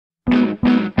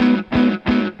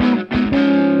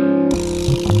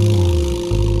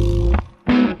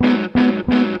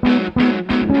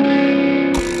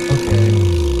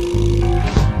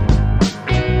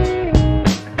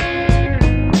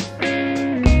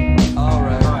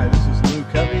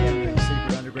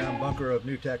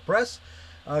New Tech Press.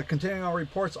 Continuing our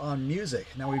reports on music.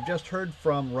 Now we've just heard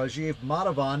from Rajiv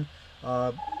Madhavan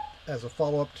as a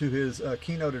follow-up to his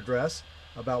keynote address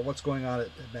about what's going on at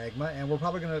Magma, and we're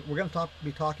going to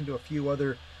be talking to a few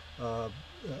other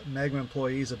Magma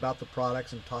employees about the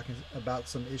products and talking about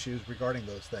some issues regarding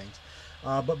those things.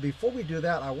 But before we do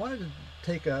that, I wanted to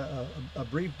take a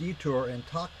brief detour and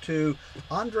talk to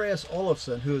Andreas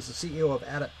Olofsson, who is the CEO of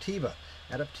Adapteva.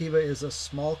 Adapteva is a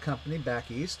small company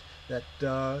back east that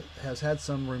has had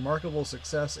some remarkable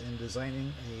success in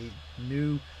designing a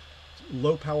new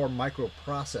low-power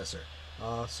microprocessor.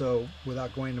 So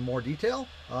without going into more detail,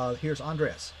 here's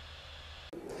Andreas.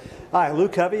 Hi, Lou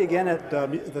Covey again at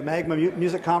the Magma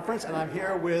Music Conference, and I'm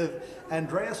here with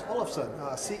Andreas Olofsson,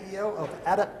 CEO of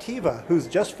Adapteva, who's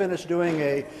just finished doing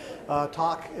a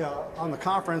talk on the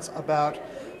conference about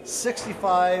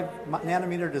 65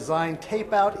 nanometer design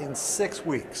tape out in 6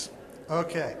 weeks.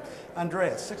 Okay,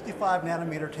 Andreas, 65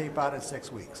 nanometer tape out in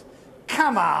 6 weeks.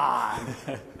 Come on!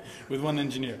 With one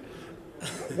engineer.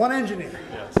 One engineer?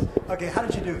 Yes. Okay, how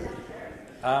did you do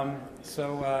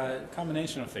that?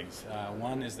 Combination of things.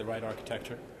 One is the right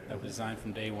architecture that was designed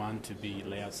from day one to be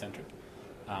layout centric,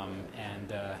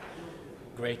 and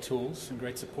great tools and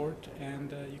great support,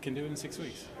 and you can do it in 6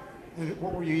 weeks. And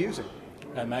what were you using?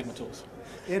 Magma tools.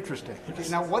 Interesting. Okay,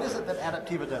 now what is it that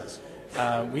Adapteva does?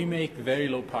 We make very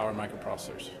low power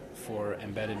microprocessors for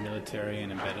embedded military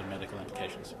and embedded medical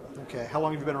applications. Okay, how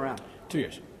long have you been around? 2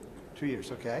 years. 2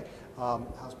 years, okay.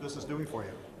 How's business doing for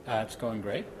you? It's going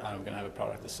great. I'm going to have a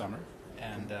product this summer,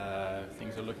 and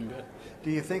things are looking good.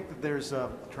 Do you think that there's a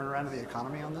turnaround in the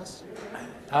economy on this?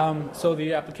 So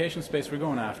the application space we're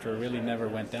going after really never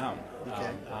went down.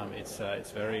 Okay.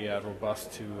 It's very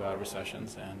robust to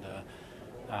recessions, and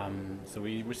so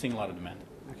we're seeing a lot of demand.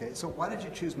 Okay, so why did you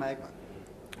choose Magma?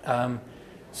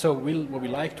 So what we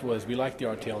liked was the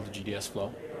RTL to GDS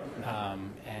flow,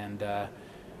 and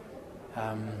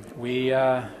we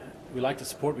liked the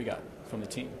support we got from the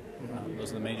team.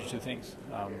 Those are the major two things.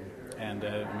 I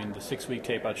mean, the 6-week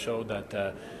tape out showed that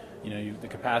the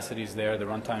capacity is there, the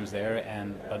runtime's there,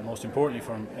 but most importantly,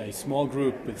 for a small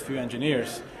group with few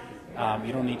engineers,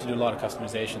 you don't need to do a lot of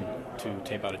customization to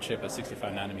tape out a chip at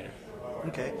 65 nanometer.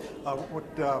 Okay. What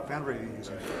foundry are you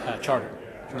using? Charter,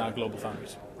 not Global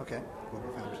Foundries. Okay,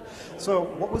 Global Foundries. So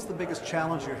what was the biggest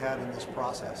challenge you had in this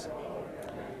process?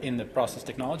 In the process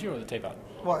technology or the tape out?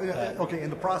 Well, okay, in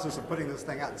the process of putting this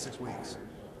thing out in 6 weeks.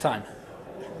 Time.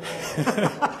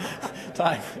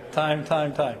 time.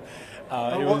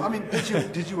 Well, I mean,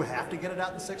 did you have to get it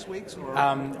out in 6 weeks? Or,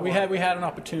 we had an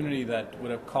opportunity that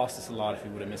would have cost us a lot if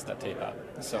we would have missed that tape out.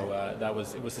 Okay. So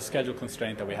it was a schedule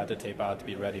constraint that we had to tape out to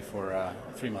be ready for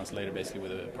 3 months later, basically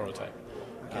with a prototype.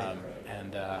 Okay.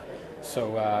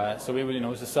 So we it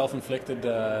was a self-inflicted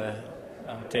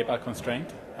tape out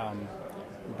constraint.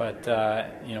 But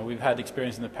we've had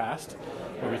experience in the past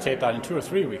where we taped out in 2 or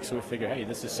 3 weeks, so we figure, hey,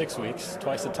 this is 6 weeks,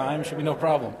 twice the time, should be no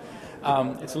problem.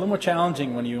 It's a little more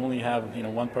challenging when you only have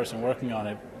one person working on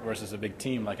it versus a big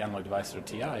team like Analog Devices or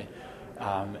TI,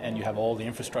 and you have all the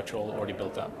infrastructure already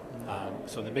built up.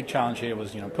 So the big challenge here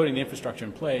was putting the infrastructure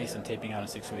in place and taping out in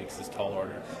 6 weeks is tall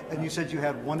order. And you said you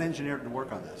had one engineer to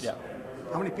work on this? Yeah.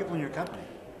 How many people in your company?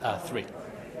 3.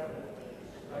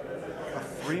 A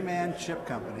 3-man chip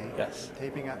company. Yes.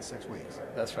 Taping out in 6 weeks.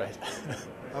 That's right.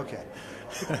 Okay.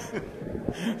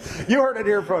 You heard it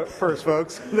here first,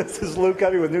 folks. This is Lou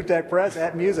Covey with New Tech Press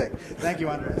at Music. Thank you,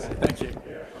 Andres. Thank you.